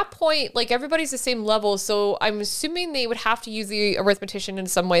 So at that point, like everybody's the same level. So I'm assuming they would have to use the arithmetician in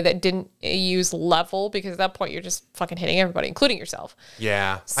some way that didn't use level, because at that point you're just fucking hitting everybody, including yourself.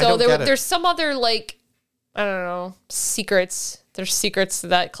 Yeah. So there's some other like, I don't know, secrets. There's secrets to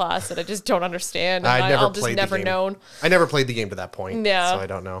that class that I just don't understand. And I'll just never known. I never played the game to that point. Yeah. So I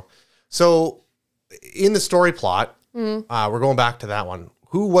don't know. So in the story plot, we're going back to that one.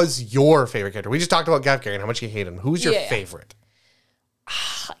 Who was your favorite character? We just talked about Gafgary and how much you hate him. Who's your favorite?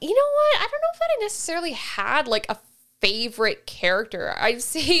 You know what? I don't know if I necessarily had like a favorite character. I'd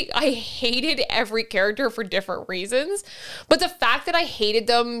say I hated every character for different reasons, but the fact that I hated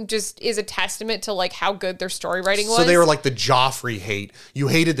them just is a testament to like how good their story writing was. So they were like the Joffrey hate. You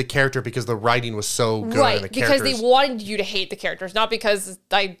hated the character because the writing was so good. Right, and the because they wanted you to hate the characters, not because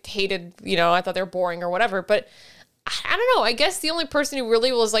I hated, I thought they were boring or whatever, but I don't know. I guess the only person who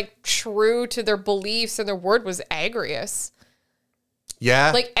really was like true to their beliefs and their word was Agrius.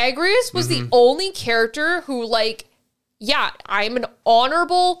 Yeah. Like Agrius was the only character who like, yeah, I'm an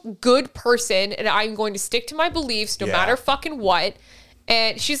honorable, good person, and I'm going to stick to my beliefs no matter fucking what.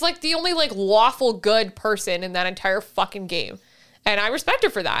 And she's like the only like lawful good person in that entire fucking game. And I respect her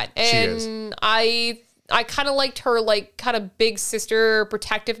for that. And I kind of liked her like kind of big sister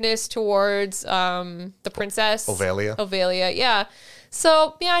protectiveness towards the princess. Ovalia, yeah.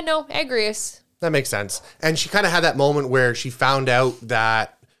 So, yeah, no, Agrius. That makes sense. And she kind of had that moment where she found out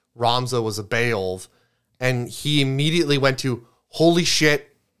that Ramza was a Beowulf, and he immediately went to, holy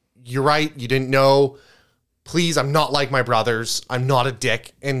shit, you're right, you didn't know. Please, I'm not like my brothers. I'm not a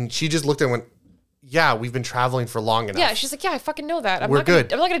dick. And she just looked at him and went, yeah, we've been traveling for long enough. Yeah, she's like, yeah, I fucking know that. I'm not going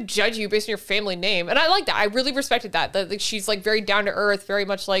to judge you based on your family name. And I like that. I really respected that. That like, she's like very down to earth, very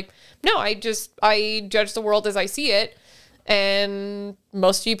much like, no, I judge the world as I see it. And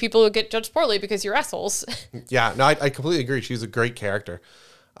most of you people get judged poorly because you're assholes. Yeah, no, I completely agree. She's a great character.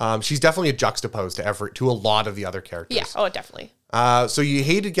 She's definitely a juxtapose to a lot of the other characters. Yeah, oh, definitely. So you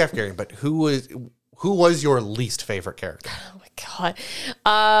hated Gafgarian, but who was your least favorite character? Oh my god.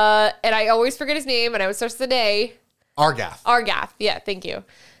 And I always forget his name, and I always starts with an A. Argath. Yeah, thank you.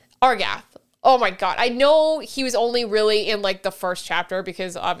 Argath. Oh my god. I know he was only really in like the first chapter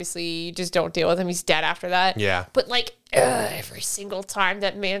because obviously you just don't deal with him. He's dead after that. Yeah. But like every single time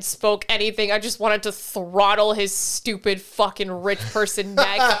that man spoke anything, I just wanted to throttle his stupid fucking rich person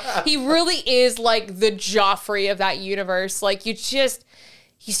neck. He really is like the Joffrey of that universe. Like he's just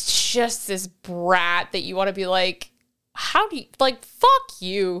this brat that you want to be like, how do you, like, fuck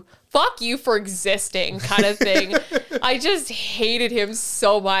you for existing kind of thing. I just hated him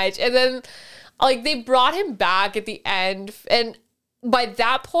so much. And then like they brought him back at the end, and by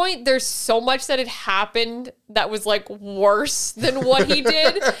that point there's so much that had happened that was like worse than what he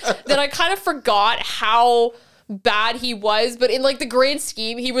did that I kind of forgot how bad he was. But in like the grand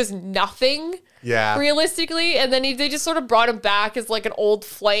scheme, he was nothing. Yeah. Realistically. And then they just sort of brought him back as like an old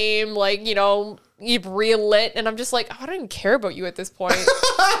flame, like, you've relit, and I'm just like, I don't even care about you at this point.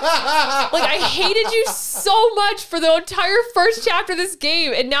 Like, I hated you so much for the entire first chapter of this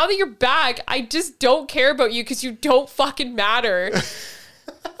game, and now that you're back, I just don't care about you because you don't fucking matter.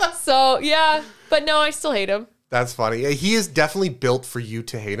 So, yeah. But no, I still hate him. That's funny. He is definitely built for you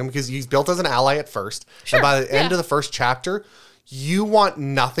to hate him because he's built as an ally at first. Sure, and by the end of the first chapter, you want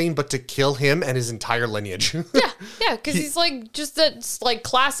nothing but to kill him and his entire lineage. Yeah, because he's like just that like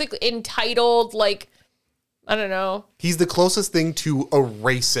classic entitled, like, I don't know. He's the closest thing to a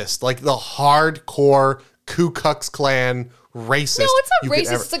racist, like the hardcore Ku Klux Klan racist. No, it's not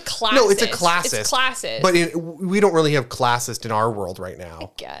racist. It's a classist. No, it's a classist. It's classist. But we don't really have classist in our world right now. I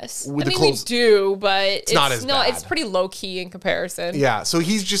guess. We do, but it's not as bad. It's pretty low key in comparison. Yeah, so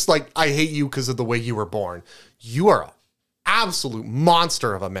he's just like, I hate you because of the way you were born. You are a absolute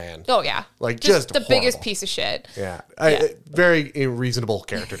monster of a man. Oh yeah, like just the horrible. Biggest piece of shit. Yeah, very reasonable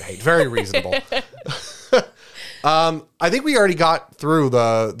character to hate. Very reasonable. I think we already got through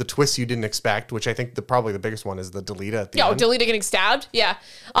the twists you didn't expect, which I think probably the biggest one is the Delita at the end. Delita getting stabbed. Yeah.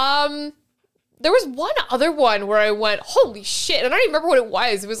 There was one other one where I went, holy shit, and I don't even remember what it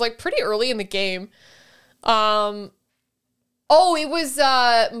was. It was like pretty early in the game. It was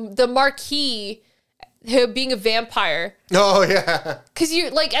the Marquis being a vampire. Oh yeah. Because you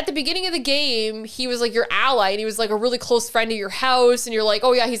like at the beginning of the game, he was like your ally and he was like a really close friend of your house, and you're like,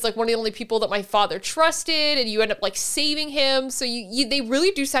 oh yeah, he's like one of the only people that my father trusted, and you end up like saving him. So they really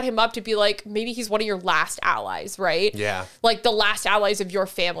do set him up to be like maybe he's one of your last allies, right? Yeah. Like the last allies of your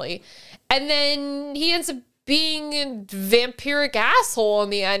family. And then he ends up being a vampiric asshole in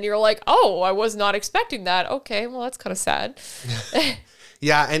the end. You're like, oh, I was not expecting that. Okay, well, that's kind of sad.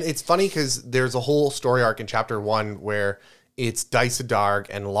 Yeah, and it's funny because there's a whole story arc in chapter 1 where it's Dysadarg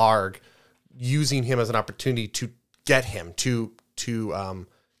and Larg using him as an opportunity to get him, to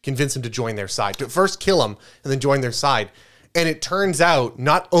convince him to join their side, to first kill him and then join their side. And it turns out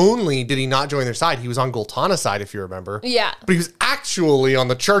not only did he not join their side, he was on Goltana's side, if you remember. Yeah. But he was actually on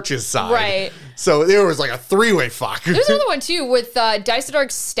the church's side. Right. So there was like a three-way fuck. There's another one, too, with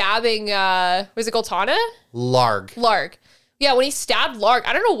Dysadarg stabbing, was it Goltana? Larg. Yeah, when he stabbed Larg,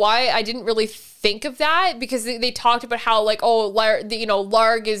 I don't know why I didn't really think of that, because they talked about how, like,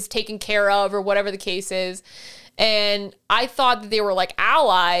 Larg is taken care of, or whatever the case is. And I thought that they were, like,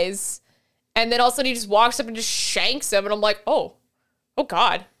 allies. And then all of a sudden he just walks up and just shanks him. And I'm like, oh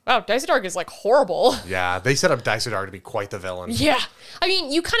God. Wow, Dysadarg is like horrible. Yeah, they set up Dysadarg to be quite the villain. Yeah. I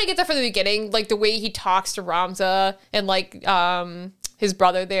mean, you kind of get that from the beginning. Like the way he talks to Ramza and like his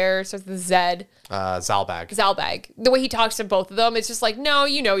brother there, starts with Zed. Zalbag. The way he talks to both of them, it's just like, no,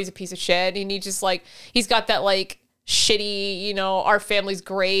 he's a piece of shit. And he just like, he's got that like shitty, our family's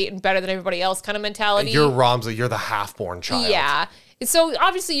great and better than everybody else kind of mentality. You're Ramza, you're the half-born child. Yeah. So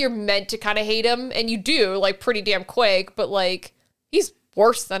obviously you're meant to kind of hate him, and you do, like, pretty damn quick, but like he's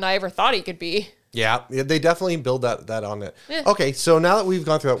worse than I ever thought he could be. Yeah, they definitely build that on it. Yeah. Okay, so now that we've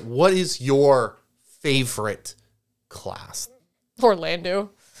gone through that, what is your favorite class?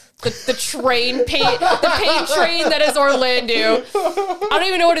 Orlando. The train paint, the paint train that is Orlando. I don't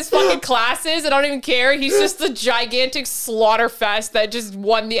even know what his fucking class is. I don't even care. He's just the gigantic slaughter fest that just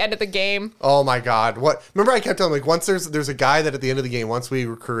won the end of the game. Oh my God. What? Remember I kept telling like once there's a guy that at the end of the game, once we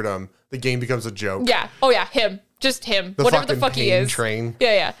recruit him, the game becomes a joke. Yeah. Oh yeah. Him. Just him. Whatever the fuck he is. Train.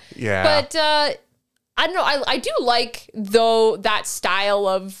 Yeah. But I don't know. I do like though that style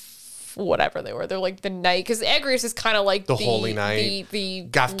of whatever they were. They're like the knight, because Agrias is kind of like the holy knight, the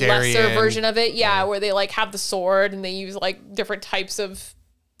Gafgarian lesser version of it. Yeah, where they like have the sword and they use like different types of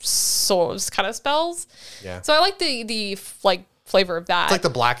swords kind of spells. Yeah. So I like the like flavor of that. It's like the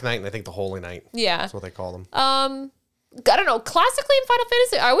Black Knight and I think the Holy Knight. Yeah. That's what they call them. I don't know. Classically in Final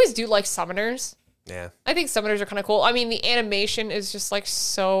Fantasy, I always do like summoners. Yeah. I think summoners are kind of cool. I mean, the animation is just like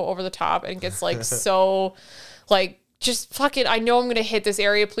so over the top and gets like so like just fucking, I know I'm going to hit this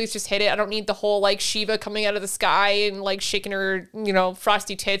area. Please just hit it. I don't need the whole like Shiva coming out of the sky and like shaking her,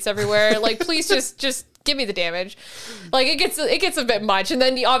 frosty tits everywhere. Like, please just give me the damage. Like it gets a bit much. And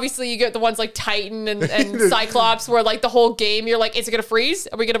then obviously you get the ones like Titan and Cyclops where like the whole game you're like, is it going to freeze?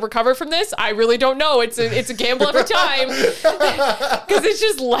 Are we going to recover from this? I really don't know. It's a gamble every time because it's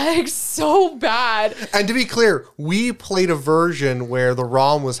just lags so bad. And to be clear, we played a version where the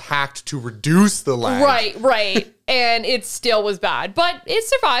ROM was hacked to reduce the lag. Right. And it still was bad, but it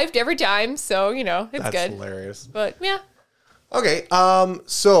survived every time. So, it's That's good. That's hilarious. But yeah. Okay.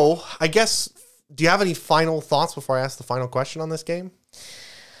 So I guess, do you have any final thoughts before I ask the final question on this game?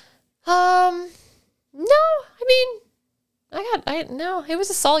 No, I mean, no, it was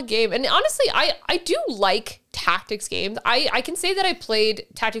a solid game. And honestly, I do like tactics games. I can say that I played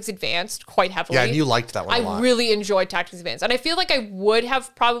Tactics Advanced quite heavily. Yeah, and you liked that one a lot. I really enjoyed Tactics Advanced. And I feel like I would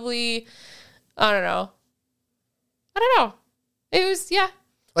have probably, I don't know. It was, yeah.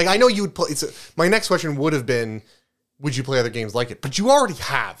 Like, I know you would play, my next question would have been, would you play other games like it? But you already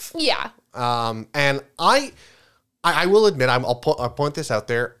have. Yeah. And I will admit, I'll point this out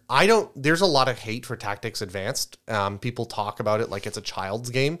there. There's a lot of hate for Tactics Advanced. People talk about it like it's a child's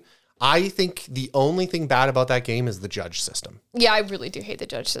game. I think the only thing bad about that game is the judge system. Yeah, I really do hate the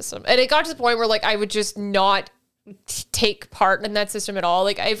judge system. And it got to the point where like I would just not take part in that system at all.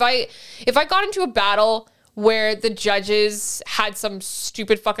 Like if I got into a battle where the judges had some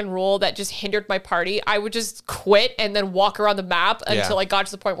stupid fucking rule that just hindered my party, I would just quit and then walk around the map until I got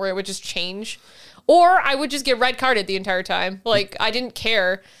to the point where it would just change. Or I would just get red carded the entire time. Like, I didn't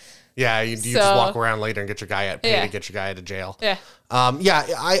care. Yeah, you just walk around later and get your guy out of jail. Yeah.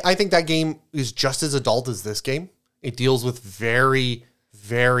 I think that game is just as adult as this game. It deals with very,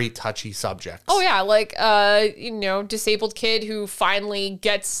 very touchy subjects. Oh yeah, like disabled kid who finally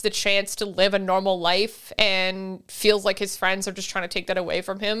gets the chance to live a normal life and feels like his friends are just trying to take that away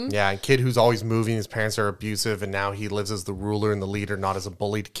from him. Yeah, a kid who's always moving, his parents are abusive, and now he lives as the ruler and the leader, not as a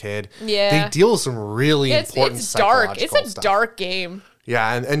bullied kid. Yeah. They deal with some really important it's dark. psychological It's a dark game.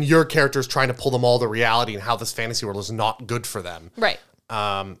 Yeah, and your character's trying to pull them all to reality and how this fantasy world is not good for them. Right.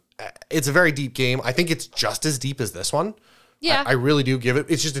 It's a very deep game. I think it's just as deep as this one. Yeah. I really do give it.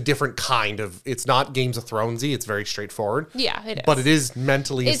 It's just a different kind of, it's not Games of Thronesy. It's very straightforward. Yeah, it is. But it is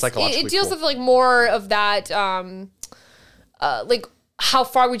mentally and psychologically It deals cool. with like more of that, like how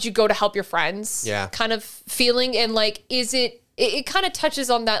far would you go to help your friends? Yeah. Kind of feeling. And like, is it kind of touches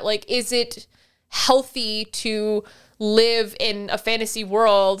on that. Like, is it healthy to live in a fantasy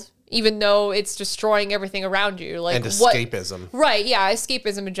world even though it's destroying everything around you? Like, and escapism. Right. Yeah.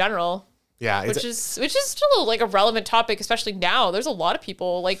 Escapism in general. Yeah. Which is still like a relevant topic, especially now. There's a lot of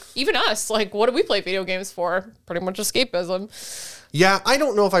people, like even us, like what do we play video games for? Pretty much escapism. Yeah, I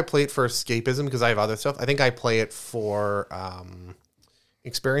don't know if I play it for escapism because I have other stuff. I think I play it for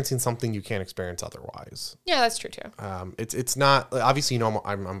experiencing something you can't experience otherwise. Yeah, that's true too. It's not, obviously,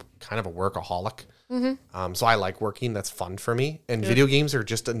 I'm kind of a workaholic. Mm-hmm. So I like working. That's fun for me. And video games are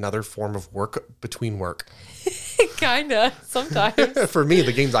just another form of work between work. Kinda, sometimes. For me,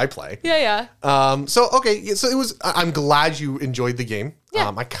 the games I play. Yeah. So it was, I'm glad you enjoyed the game.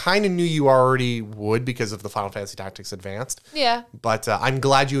 Yeah. I kind of knew you already would because of the Final Fantasy Tactics Advanced. Yeah. But I'm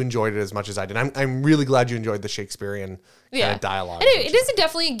glad you enjoyed it as much as I did. I'm really glad you enjoyed the Shakespearean kind of dialogue. And it is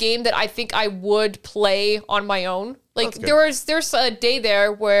definitely a game that I think I would play on my own. Like there's a day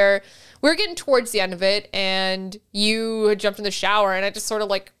there where we were getting towards the end of it and you had jumped in the shower and I just sort of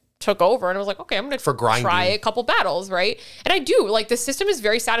like took over and I was like, okay, I'm going to try a couple battles, right? And I do. Like the system is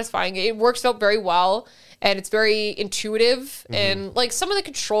very satisfying. It works out very well and it's very intuitive. And like some of the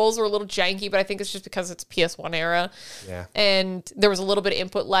controls were a little janky, but I think it's just because it's PS1 era. Yeah. And there was a little bit of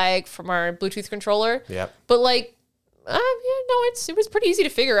input lag from our Bluetooth controller. Yep. But like, it was pretty easy to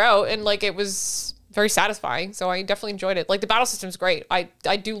figure out and like it was very satisfying. So I definitely enjoyed it. Like the battle system's great. I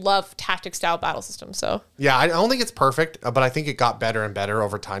do love tactic style battle systems. So yeah, I don't think it's perfect, but I think it got better and better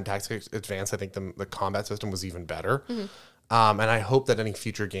over time. Tactics Advanced, I think the combat system was even better. And I hope that any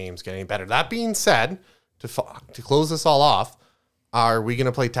future games get any better. That being said, to close this all off, are we going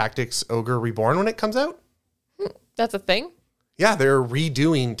to play Tactics Ogre Reborn when it comes out? That's a thing? Yeah, they're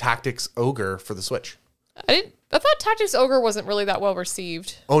redoing Tactics Ogre for the Switch. I thought Tactics Ogre wasn't really that well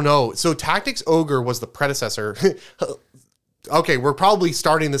received. Oh, no. So Tactics Ogre was the predecessor. Okay, we're probably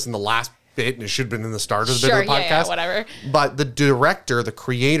starting this in the last bit, and it should have been in the start of the bit of the podcast. Yeah, whatever. But the director, the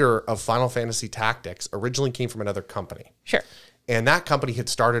creator of Final Fantasy Tactics, originally came from another company. Sure. And that company had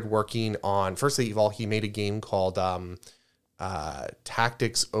started working on, first of all, he made a game called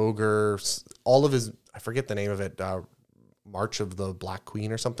Tactics Ogre. All of his, I forget the name of it, March of the Black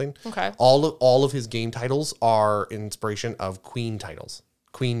Queen or something. Okay. All of his game titles are inspiration of Queen titles.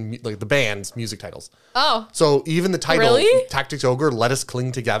 Queen, like the band's music titles. Oh. So even the title, Really? Tactics Ogre, Let Us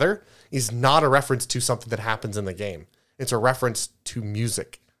Cling Together, is not a reference to something that happens in the game. It's a reference to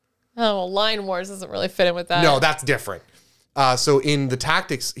music. Oh, well, Line Wars doesn't really fit in with that. No, that's different. So in the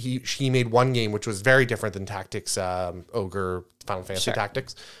Tactics, he made one game which was very different than Tactics Ogre Final Fantasy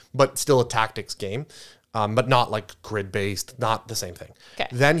Tactics, but still a tactics game. But not like grid-based, not the same thing. Okay.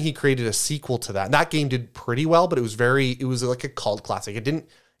 Then he created a sequel to that. That game did pretty well, but it was like a cult classic. It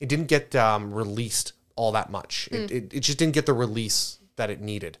didn't get released all that much. It just didn't get the release that it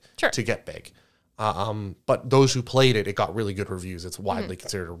needed to get big. But those who played it, it got really good reviews. It's widely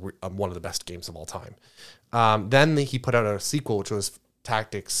considered one of the best games of all time. Then he put out a sequel, which was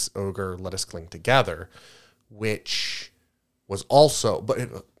Tactics Ogre Let Us Cling Together, which was also...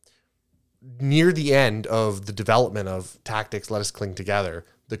 near the end of the development of Tactics Let Us Cling Together,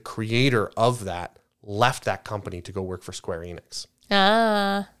 the creator of that left that company to go work for Square Enix.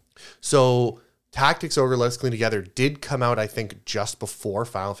 So Tactics Ogre Let Us Cling Together did come out, I think, just before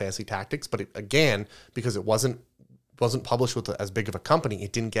Final Fantasy Tactics, but again, because it wasn't published with as big of a company,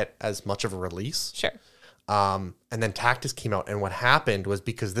 it didn't get as much of a release. Sure. And then Tactics came out, and what happened was,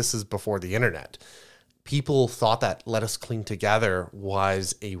 because this is before the internet, people thought that Let Us Cling Together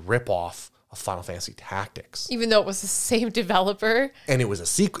was a ripoff of Final Fantasy Tactics. Even though it was the same developer. And it was a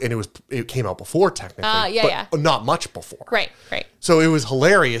sequel, and it came out before technically. But not much before. Right. So it was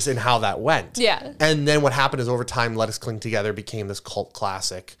hilarious in how that went. Yeah. And then what happened is, over time, Let Us Cling Together became this cult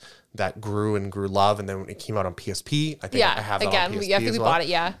classic that grew and grew love, and then when it came out on PSP, I think I have that on PSP I think we bought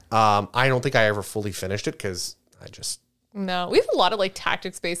it, I don't think I ever fully finished it because I just... No, we have a lot of like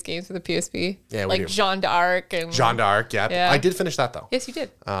tactics-based games for the PSP. Yeah, we like do. Jeanne d'Arc and Jeanne d'Arc, yeah. I did finish that though. Yes, you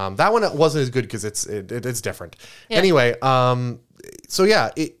did. That one wasn't as good because it's different. Yeah. Anyway, so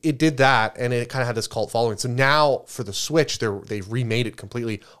yeah, it did that, and it kind of had this cult following. So now for the Switch, they've remade it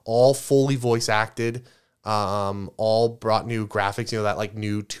completely, all fully voice acted, all brought new graphics, that like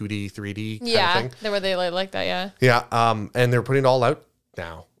new 2D, 3D kind of thing. Yeah, they like that, yeah. Yeah, and they're putting it all out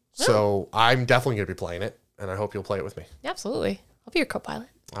now. So I'm definitely going to be playing it. And I hope you'll play it with me. Absolutely. I'll be your co-pilot.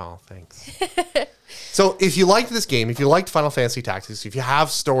 Oh, thanks. So if you liked this game, if you liked Final Fantasy Tactics, if you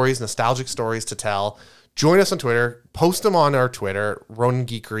have stories, nostalgic stories to tell, join us on Twitter. Post them on our Twitter, Ronin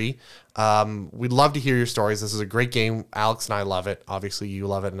Geekery. We'd love to hear your stories. This is a great game. Alex and I love it. Obviously, you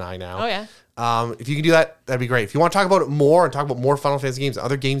love it, and I now. Oh, yeah. If you can do that, that'd be great. If you want to talk about it more and talk about more Final Fantasy games,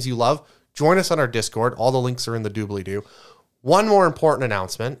 other games you love, join us on our Discord. All the links are in the doobly-doo. One more important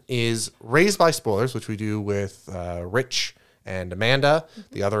announcement is Raised by Spoilers, which we do with Rich and Amanda,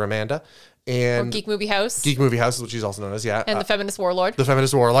 the other Amanda, and Geek Movie House. Geek Movie House, which she's also known as, yeah. And the Feminist Warlord. The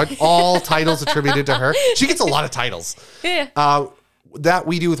Feminist Warlord. All titles attributed to her. She gets a lot of titles. Yeah. That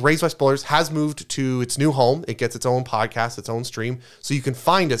we do with Raised by Spoilers has moved to its new home. It gets its own podcast, its own stream. So you can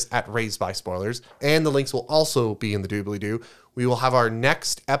find us at Raised by Spoilers. And the links will also be in the doobly-doo. We will have our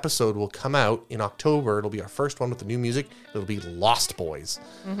next episode will come out in October. It'll be our first one with the new music. It'll be Lost Boys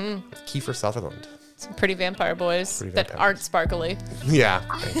with Kiefer Sutherland. Some pretty vampire boys that aren't sparkly. Yeah,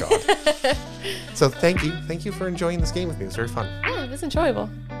 thank God. So thank you. Thank you for enjoying this game with me. It was very fun. Yeah, it was enjoyable.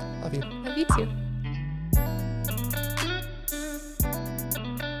 Love you. Love you too.